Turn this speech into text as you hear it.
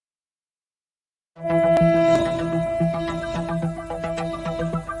Welcome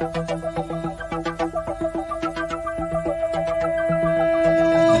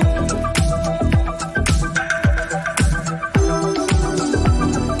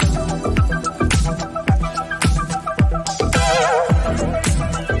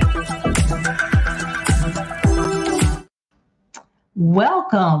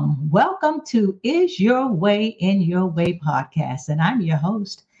to Is Your Way in Your Way podcast. And I'm your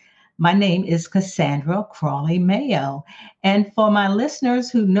host. My name is Cassandra Crawley Mayo. And for my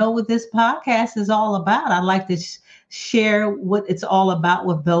listeners who know what this podcast is all about, I'd like to share what it's all about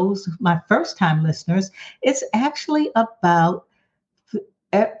with those, my first time listeners. It's actually about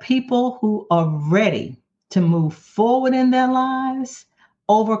people who are ready to move forward in their lives,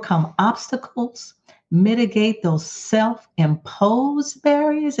 overcome obstacles, mitigate those self-imposed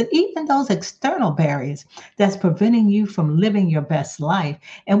barriers and even those external barriers that's preventing you from living your best life.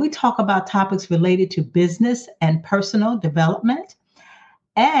 And we talk about topics related to business and personal development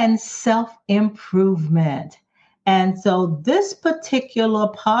and self-improvement. And so this particular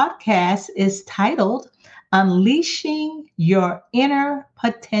podcast is titled Unleashing Your Inner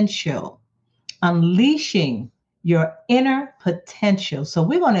Potential. Unleashing Your Inner Potential. So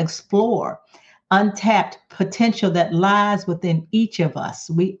we're going to explore untapped potential that lies within each of us.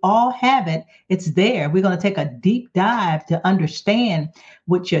 We all have it. It's there. We're going to take a deep dive to understand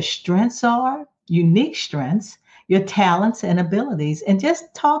what your strengths are, unique strengths, your talents and abilities, and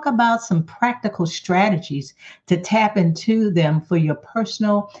just talk about some practical strategies to tap into them for your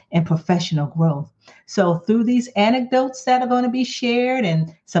personal and professional growth. So through these anecdotes that are going to be shared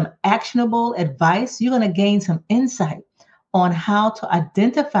and some actionable advice, you're going to gain some insight on how to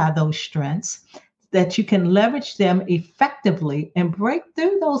identify those strengths that you can leverage them effectively and break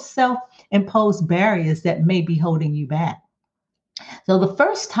through those self-imposed barriers that may be holding you back. So the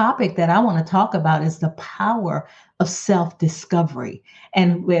first topic that I want to talk about is the power of self-discovery.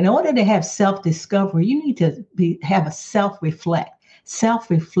 And in order to have self-discovery, you need to have a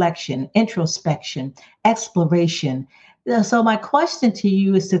self-reflection, introspection, exploration. So my question to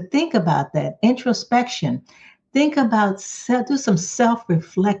you is to think about that introspection. Think about, do some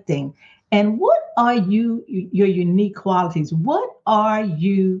self-reflecting. And what are your unique qualities? What are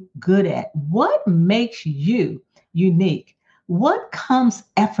you good at? What makes you unique? What comes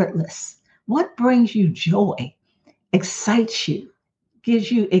effortless? What brings you joy, excites you,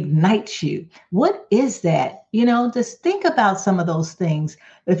 ignites you? What is that? Just think about some of those things.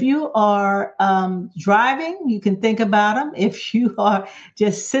 If you are driving, you can think about them. If you are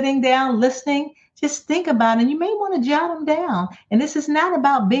just sitting down listening, just think about it. And you may want to jot them down. And this is not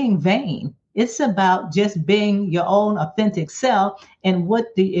about being vain. It's about just being your own authentic self and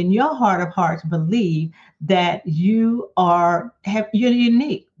in your heart of hearts believe that you're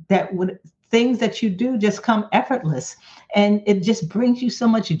unique, that things that you do just come effortless and it just brings you so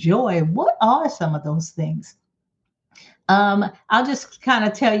much joy. What are some of those things? I'll just kind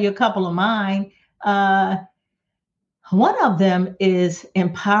of tell you a couple of mine. One of them is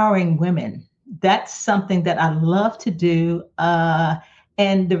empowering women. That's something that I love to do.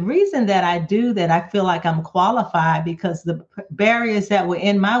 And the reason that I do that, I feel like I'm qualified because the barriers that were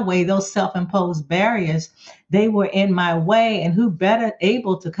in my way, those self-imposed barriers, they were in my way. And who better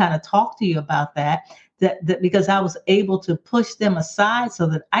able to kind of talk to you about that because I was able to push them aside so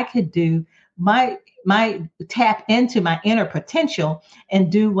that I could do my tap into my inner potential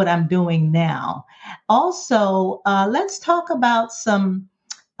and do what I'm doing now. Also, let's talk about some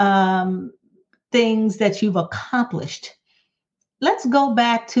things that you've accomplished. Let's go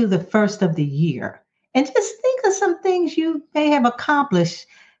back to the first of the year and just think of some things you may have accomplished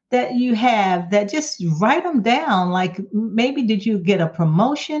that you have, that just write them down. Like maybe did you get a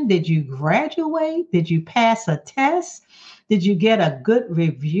promotion? Did you graduate? Did you pass a test? Did you get a good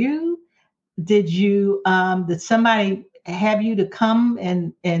review? Did somebody have you to come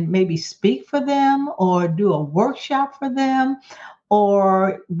and maybe speak for them or do a workshop for them?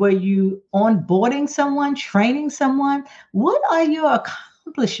 Or were you onboarding someone, training someone? What are your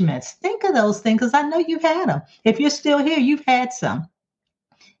accomplishments? Think of those things because I know you've had them. If you're still here, you've had some.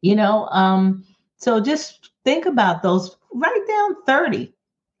 So just think about those. Write down 30.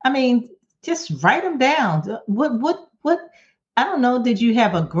 I mean, just write them down. What? I don't know. Did you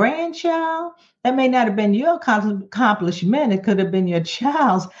have a grandchild? That may not have been your accomplishment. It could have been your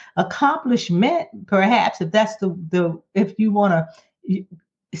child's accomplishment, perhaps, if that's if you want to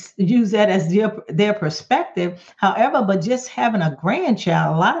use that as their perspective. However, but just having a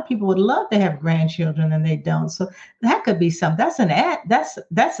grandchild, a lot of people would love to have grandchildren and they don't. So that could be something. That's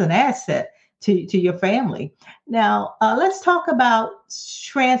an asset to your family. Now, let's talk about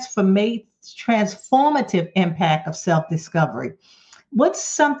transformative impact of self-discovery? What's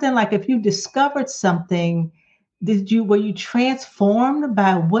something like if you discovered something, were you transformed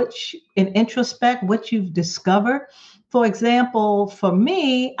by in introspect, what you've discovered? For example, for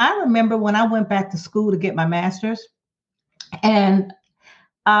me, I remember when I went back to school to get my master's, and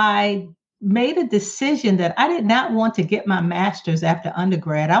I made a decision that I did not want to get my master's after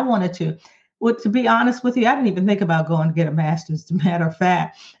undergrad. I wanted to, well, to be honest with you, I didn't even think about going to get a master's. As a matter of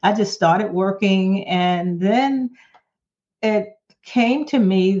fact, I just started working, and then it came to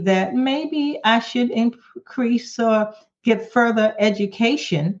me that maybe I should increase or get further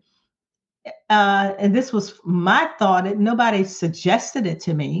education. And this was my thought. Nobody suggested it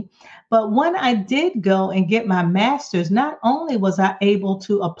to me. But when I did go and get my master's, not only was I able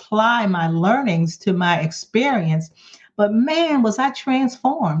to apply my learnings to my experience, but man, was I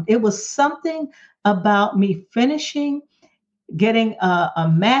transformed. It was something about me finishing, getting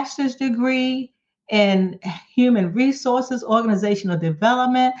a master's degree in human resources, organizational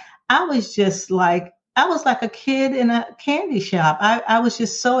development. I was like a kid in a candy shop. I was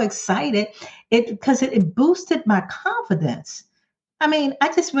just so excited because it boosted my confidence. I mean,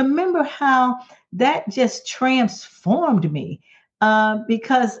 I just remember how that just transformed me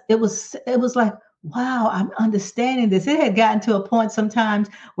because it was like, wow, I'm understanding this. It had gotten to a point sometimes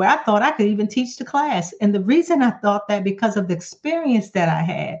where I thought I could even teach the class, and the reason I thought that because of the experience that I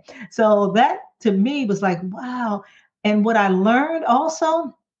had. So that to me was like, wow. And what I learned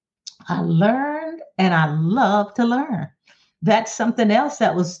also, I learned and I love to learn. That's something else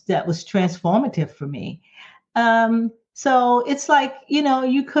that was transformative for me. So it's like,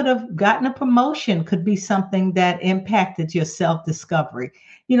 you could have gotten a promotion, could be something that impacted your self-discovery.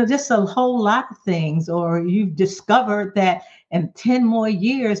 Just a whole lot of things, or you've discovered that in 10 more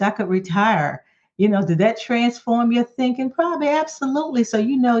years I could retire. Did that transform your thinking? Probably, absolutely. So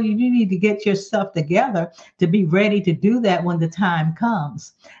you need to get yourself together to be ready to do that when the time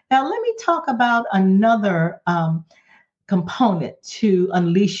comes. Now, let me talk about another component to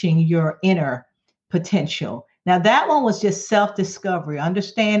unleashing your inner potential. Now, that one was just self-discovery,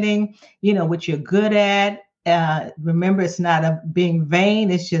 understanding, what you're good at. Remember, it's not being vain.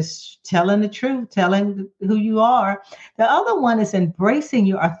 It's just telling the truth, telling who you are. The other one is embracing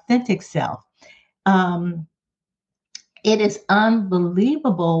your authentic self. Um, it is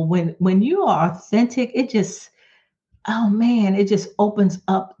unbelievable when you are authentic. Oh man, it just opens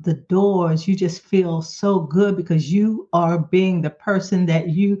up the doors. You just feel so good because you are being the person that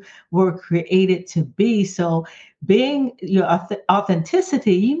you were created to be. So, being your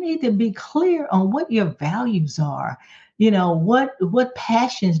authenticity, you need to be clear on what your values are. What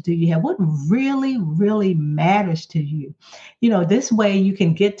passions do you have? What really, really matters to you? This way you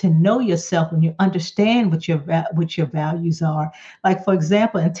can get to know yourself when you understand what your values are. Like, for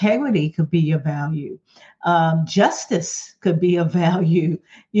example, integrity could be your value. Justice could be a value.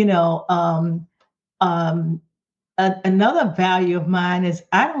 You know, another value of mine is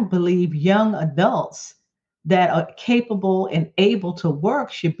I don't believe young adults that are capable and able to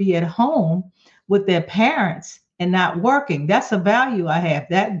work should be at home with their parents and not working. That's a value I have.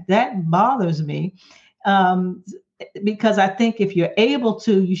 That bothers me. Um, because I think if you're able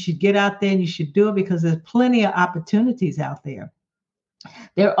to, you should get out there and you should do it because there's plenty of opportunities out there.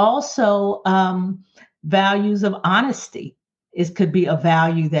 There are also values of honesty. It could be a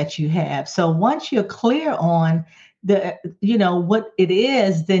value that you have. So once you're clear on what it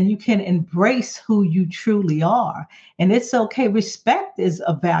is, then you can embrace who you truly are. And it's okay. Respect is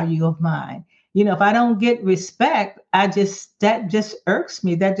a value of mine. If I don't get respect, that just irks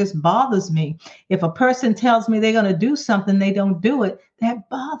me. That just bothers me. If a person tells me they're going to do something, they don't do it, that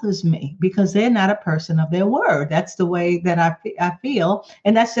bothers me because they're not a person of their word. That's the way that I feel.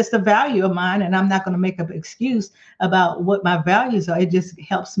 And that's just a value of mine. And I'm not going to make an excuse about what my values are. It just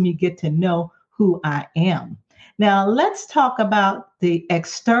helps me get to know who I am. Now, let's talk about the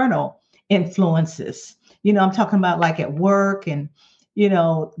external influences. I'm talking about like at work and,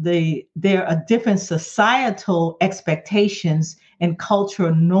 there are different societal expectations and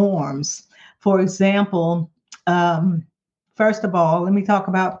cultural norms. For example, first of all, let me talk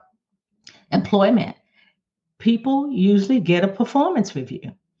about employment. People usually get a performance review.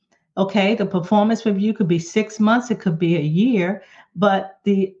 Okay, the performance review could be 6 months, it could be a year, but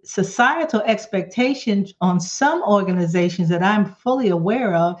the societal expectations on some organizations that I'm fully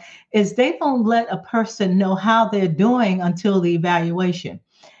aware of is they don't let a person know how they're doing until the evaluation.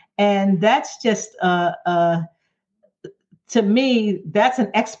 And that's just, to me, that's an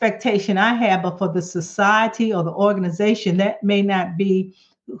expectation I have, but for the society or the organization, that may not be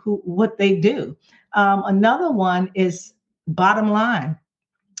what they do. Another one is bottom line.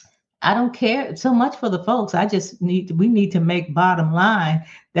 I don't care so much for the folks. We need to make bottom line.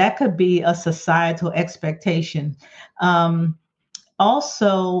 That could be a societal expectation. Um,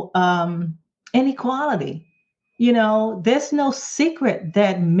 also, inequality. There's no secret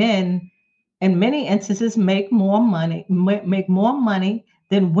that men in many instances make more money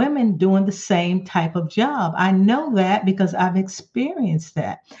than women doing the same type of job. I know that because I've experienced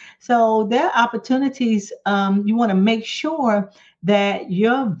that. So there are opportunities. You want to make sure that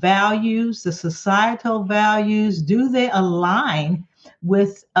your values, the societal values, do they align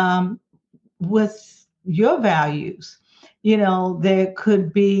with your values? There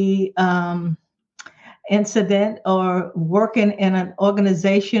could be incident or working in an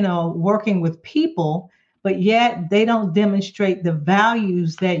organization or working with people, but yet they don't demonstrate the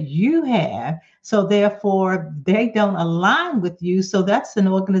values that you have. So therefore, they don't align with you. So that's an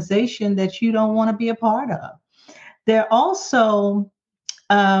organization that you don't want to be a part of. They're also,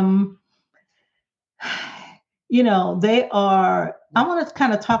 um, they are, I want to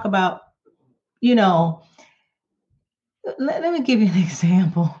kind of talk about, you know, let me give you an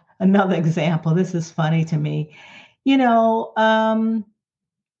example, another example. This is funny to me. You know, um,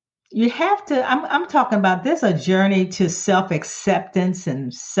 you have to, I'm talking about this a journey to self-acceptance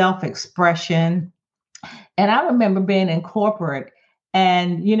and self-expression. And I remember being in corporate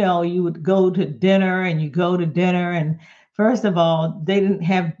and you would go to dinner and you go to dinner and first of all, they didn't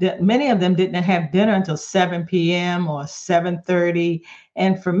have many of them didn't have dinner until 7 p.m. or 7:30.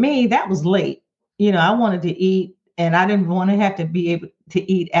 And for me, that was late. I wanted to eat and I didn't want to have to be able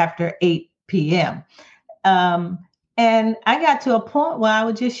to eat after 8 p.m. Um, and I got to a point where I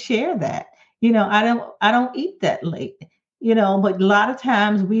would just share that. I don't eat that late. But a lot of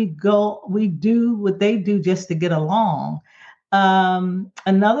times we do what they do just to get along.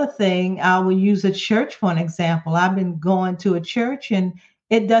 Another thing, I will use a church for an example. I've been going to a church and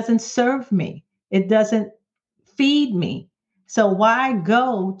it doesn't serve me. It doesn't feed me. So why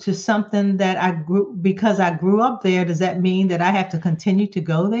go to something that I grew because I grew up there? Does that mean that I have to continue to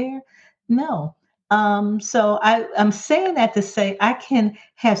go there? No. So I'm saying that to say I can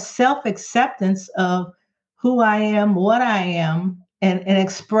have self-acceptance of who I am, what I am, and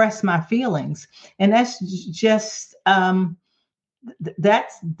express my feelings. And that's just that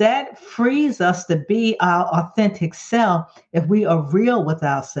frees us to be our authentic self if we are real with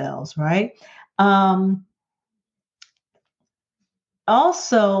ourselves, right? Um,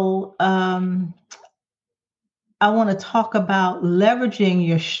 also, I want to talk about leveraging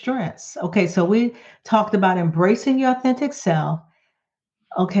your strengths. Okay, so we talked about embracing your authentic self.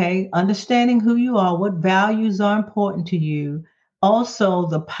 Okay, understanding who you are, what values are important to you. Also,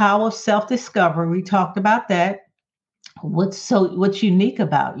 the power of self-discovery. We talked about that. What's unique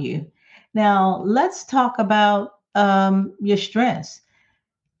about you? Now, let's talk about your strengths.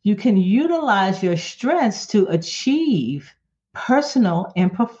 You can utilize your strengths to achieve personal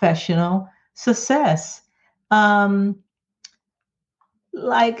and professional success. Um,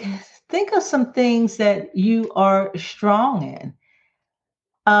 like, think of some things that you are strong in.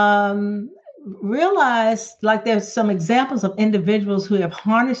 um, Realize like there's some examples of individuals who have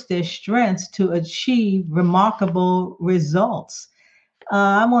harnessed their strengths to achieve remarkable results.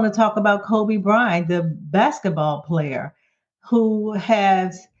 I want to talk about Kobe Bryant, the basketball player, who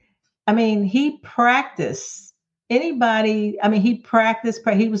has, I mean, he practiced. He practiced,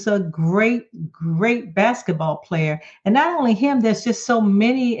 he was a great, great basketball player. And not only him, there's just so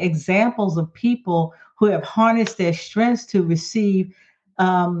many examples of people who have harnessed their strengths to receive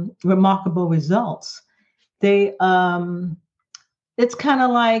remarkable results. It's kind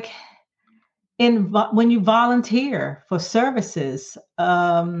of like when you volunteer for services,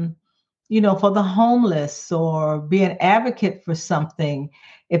 for the homeless or be an advocate for something.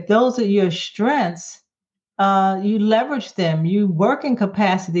 If those are your strengths, you leverage them. You work in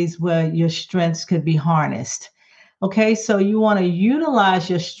capacities where your strengths could be harnessed. Okay, so you want to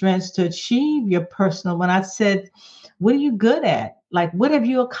utilize your strengths to achieve your personal. When I said, what are you good at? Like, what have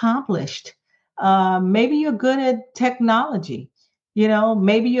you accomplished? Maybe you're good at technology.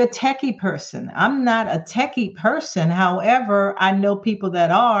 Maybe you're a techie person. I'm not a techie person. However, I know people that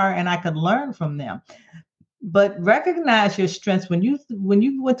are, and I could learn from them. But recognize your strengths when you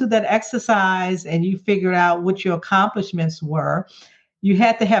went through that exercise and you figured out what your accomplishments were. You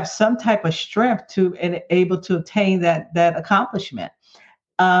had to have some type of strength to and able to attain that accomplishment.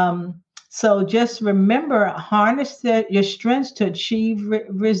 So just remember, harness your strengths to achieve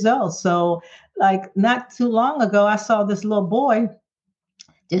results. So, like not too long ago, I saw this little boy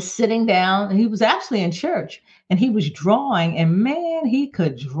just sitting down. He was actually in church and he was drawing, and man, he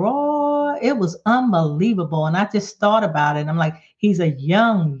could draw. It was unbelievable. And I just thought about it. I'm like, he's a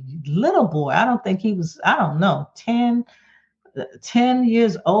young little boy. I don't think he was, I don't know, 10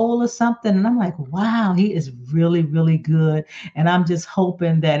 years old or something. And I'm like, wow, he is really, really good. And I'm just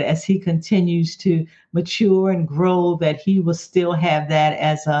hoping that as he continues to mature and grow, that he will still have that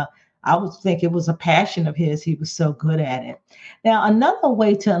as I would think it was a passion of his. He was so good at it. Now, another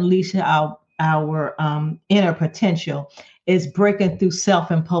way to unleash our inner potential is breaking through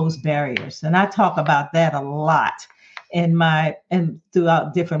self-imposed barriers. And I talk about that a lot and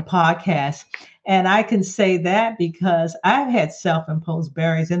throughout different podcasts. And I can say that because I've had self-imposed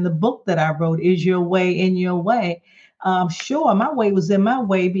barriers. In the book that I wrote, Is Your Way in Your Way? Sure, my way was in my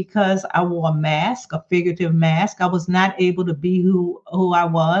way because I wore a mask, a figurative mask. I was not able to be who I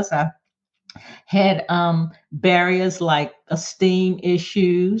was. I had barriers like esteem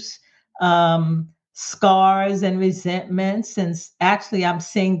issues, scars and resentments. And actually, I'm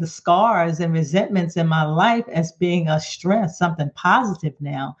seeing the scars and resentments in my life as being a strength, something positive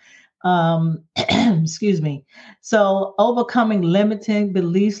now. Excuse me. So overcoming limiting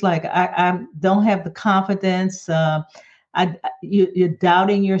beliefs like I don't have the confidence. You're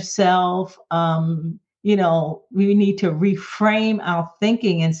doubting yourself. We need to reframe our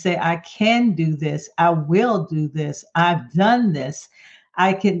thinking and say, I can do this. I will do this. I've done this.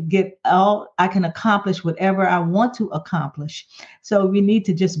 I can accomplish whatever I want to accomplish. So we need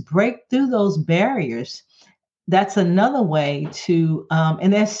to just break through those barriers. That's another way to,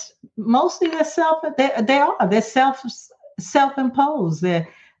 and that's mostly they're self-imposed. They're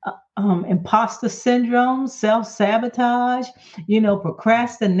imposter syndrome, self-sabotage,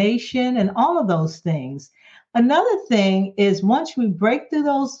 procrastination, and all of those things. Another thing is once we break through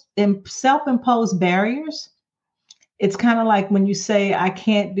those self-imposed barriers, it's kind of like when you say, I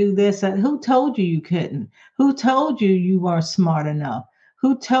can't do this. Who told you you couldn't? Who told you you weren't smart enough?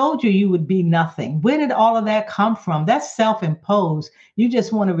 Who told you you would be nothing? Where did all of that come from? That's self-imposed. You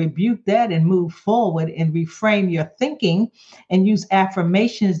just want to rebuke that and move forward and reframe your thinking and use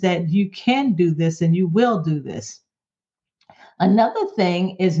affirmations that you can do this and you will do this. Another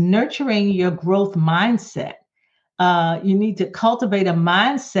thing is nurturing your growth mindset. You need to cultivate a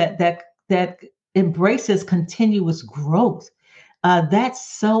mindset that embraces continuous growth. That's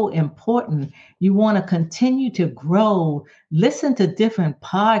so important. You want to continue to grow, listen to different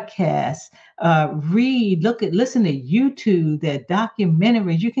podcasts, listen to YouTube, their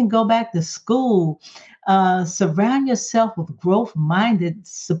documentaries. You can go back to school, surround yourself with growth-minded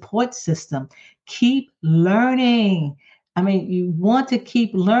support system. Keep learning. I mean, you want to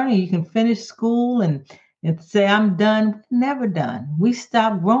keep learning. You can finish school and say, I'm done. Never done. We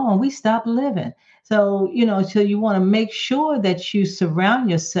stop growing. We stop living. So you want to make sure that you surround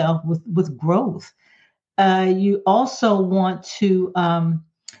yourself with growth. You also want to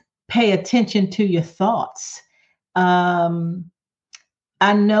pay attention to your thoughts. I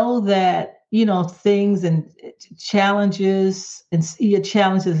know that, things and challenges and see your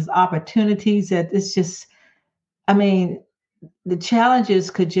challenges as opportunities, that it's just, the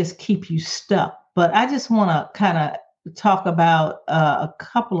challenges could just keep you stuck. But I just want to kind of talk about a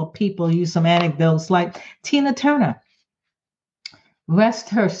couple of people, use some anecdotes like Tina Turner. Rest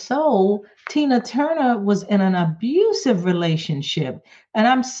her soul. Tina Turner was in an abusive relationship. And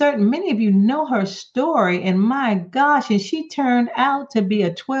I'm certain many of you know her story. And my gosh, and she turned out to be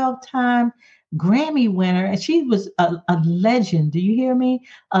a 12-time Grammy winner. And she was a legend. Do you hear me?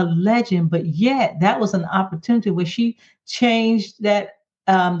 A legend. But yet that was an opportunity where she changed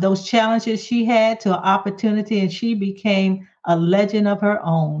those challenges she had to an opportunity, and she became a legend of her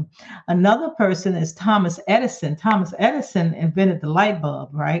own. Another person is Thomas Edison. Thomas Edison invented the light bulb,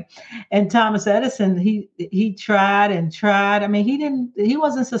 right? And Thomas Edison, he tried and tried. He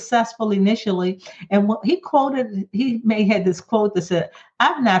wasn't successful initially. And he had this quote that said,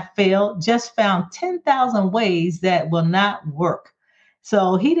 I've not failed, just found 10,000 ways that will not work.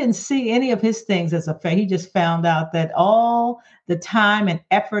 So he didn't see any of his things as a failure. He just found out that all the time and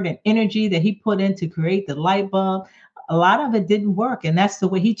effort and energy that he put in to create the light bulb, a lot of it didn't work. And that's the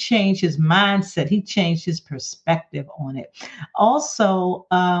way he changed his mindset. He changed his perspective on it. Also,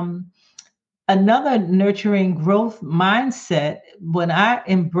 another nurturing growth mindset, when I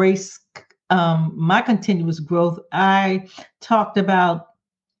embrace my continuous growth, I talked about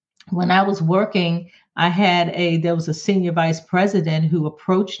when I was working, there was a senior vice president who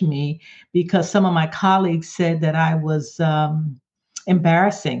approached me because some of my colleagues said that I was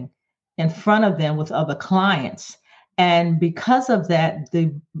embarrassing in front of them with other clients. And because of that,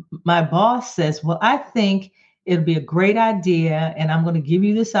 my boss says, well, I think it'll be a great idea, and I'm going to give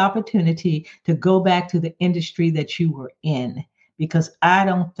you this opportunity to go back to the industry that you were in, because I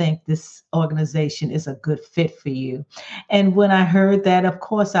don't think this organization is a good fit for you. And when I heard that, of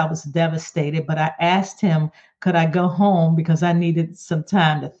course, I was devastated, but I asked him, could I go home because I needed some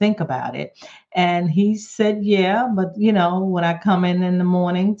time to think about it? And he said, yeah, but when I come in the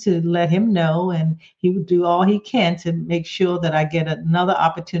morning to let him know, and he would do all he can to make sure that I get another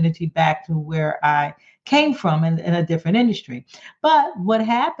opportunity back to where I came from in a different industry. But what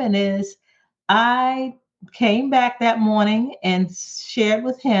happened is I came back that morning and shared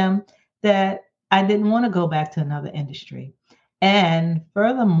with him that I didn't want to go back to another industry. And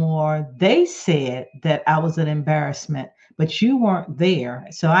furthermore, they said that I was an embarrassment, but you weren't there.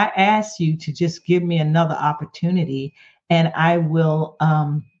 So I asked you to just give me another opportunity, and I will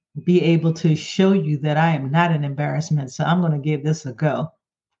be able to show you that I am not an embarrassment. So I'm going to give this a go.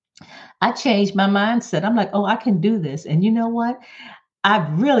 I changed my mindset. I'm like, oh, I can do this. And you know what? I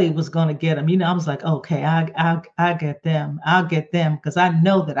really was going to get them. I was like, okay, I get them. I'll get them because I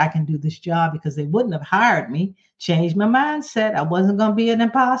know that I can do this job because they wouldn't have hired me. Changed my mindset. I wasn't going to be an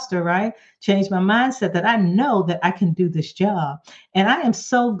imposter, right? Changed my mindset that I know that I can do this job. And I am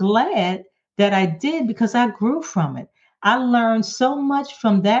so glad that I did because I grew from it. I learned so much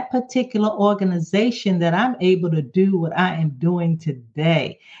from that particular organization that I'm able to do what I am doing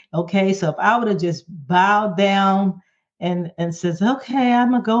today. Okay, so if I would have just bowed down and says, okay,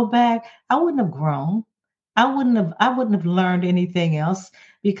 I'm gonna go back, I wouldn't have grown. I wouldn't have learned anything else,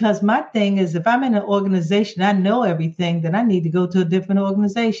 because my thing is, if I'm in an organization, I know everything, then I need to go to a different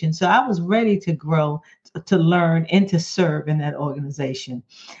organization. So I was ready to grow, to learn, and to serve in that organization.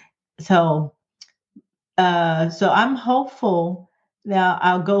 So so I'm hopeful. Now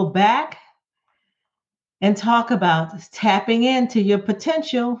I'll go back and talk about tapping into your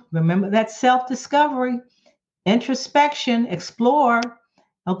potential. Remember that self-discovery, introspection, explore.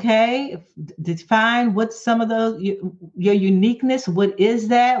 Okay, define what some of those your uniqueness. What is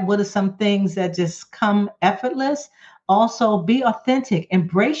that? What are some things that just come effortless? Also, be authentic.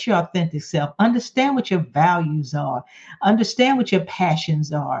 Embrace your authentic self. Understand what your values are. Understand what your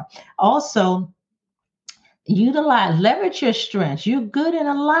passions are. Also, leverage your strengths. You're good in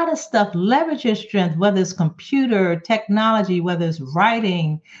a lot of stuff. Leverage your strength, whether it's computer technology, whether it's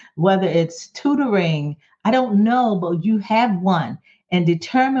writing, whether it's tutoring. I don't know, but you have one, and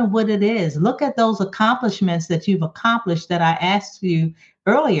determine what it is. Look at those accomplishments that you've accomplished that I asked you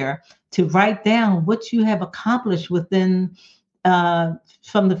earlier to write down what you have accomplished within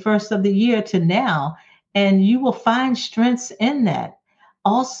from the first of the year to now, and you will find strengths in that.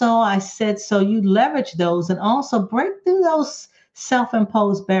 Also, I said, so you leverage those and also break through those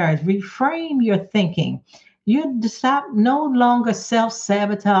self-imposed barriers. Reframe your thinking. You stop no longer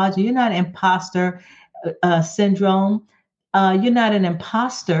self-sabotage. You're not imposter syndrome. You're not an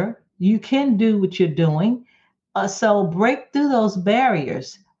imposter. You can do what you're doing. So break through those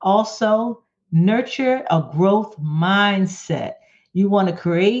barriers. Also, nurture a growth mindset. You want to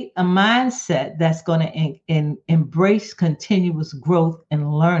create a mindset that's going to embrace continuous growth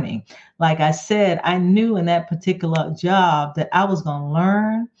and learning. Like I said, I knew in that particular job that I was going to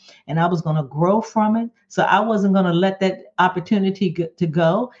learn and I was going to grow from it. So I wasn't going to let that opportunity to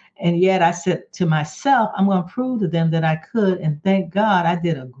go. And yet I said to myself, I'm going to prove to them that I could. And thank God I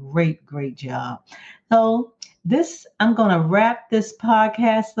did a great, great job. So I'm going to wrap this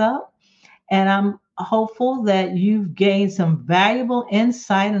podcast up, and I'm hopeful that you've gained some valuable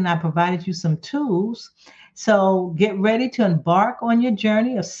insight and I provided you some tools. So get ready to embark on your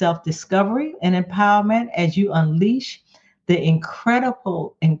journey of self-discovery and empowerment as you unleash the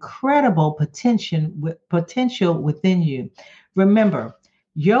incredible potential within you. Remember,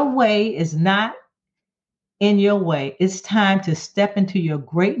 your way is not in your way. It's time to step into your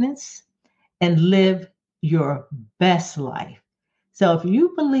greatness and live your best life. So if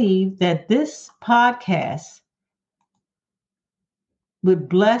you believe that this podcast would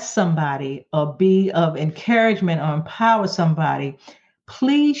bless somebody or be of encouragement or empower somebody,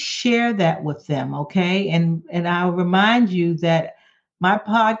 please share that with them, okay? And I'll remind you that my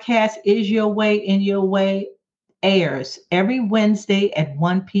podcast, Is Your Way in Your Way, airs every Wednesday at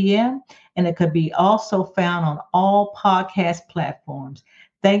 1 p.m. And it could be also found on all podcast platforms.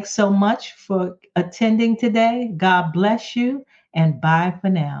 Thanks so much for attending today. God bless you, and bye for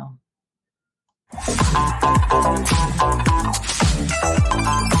now.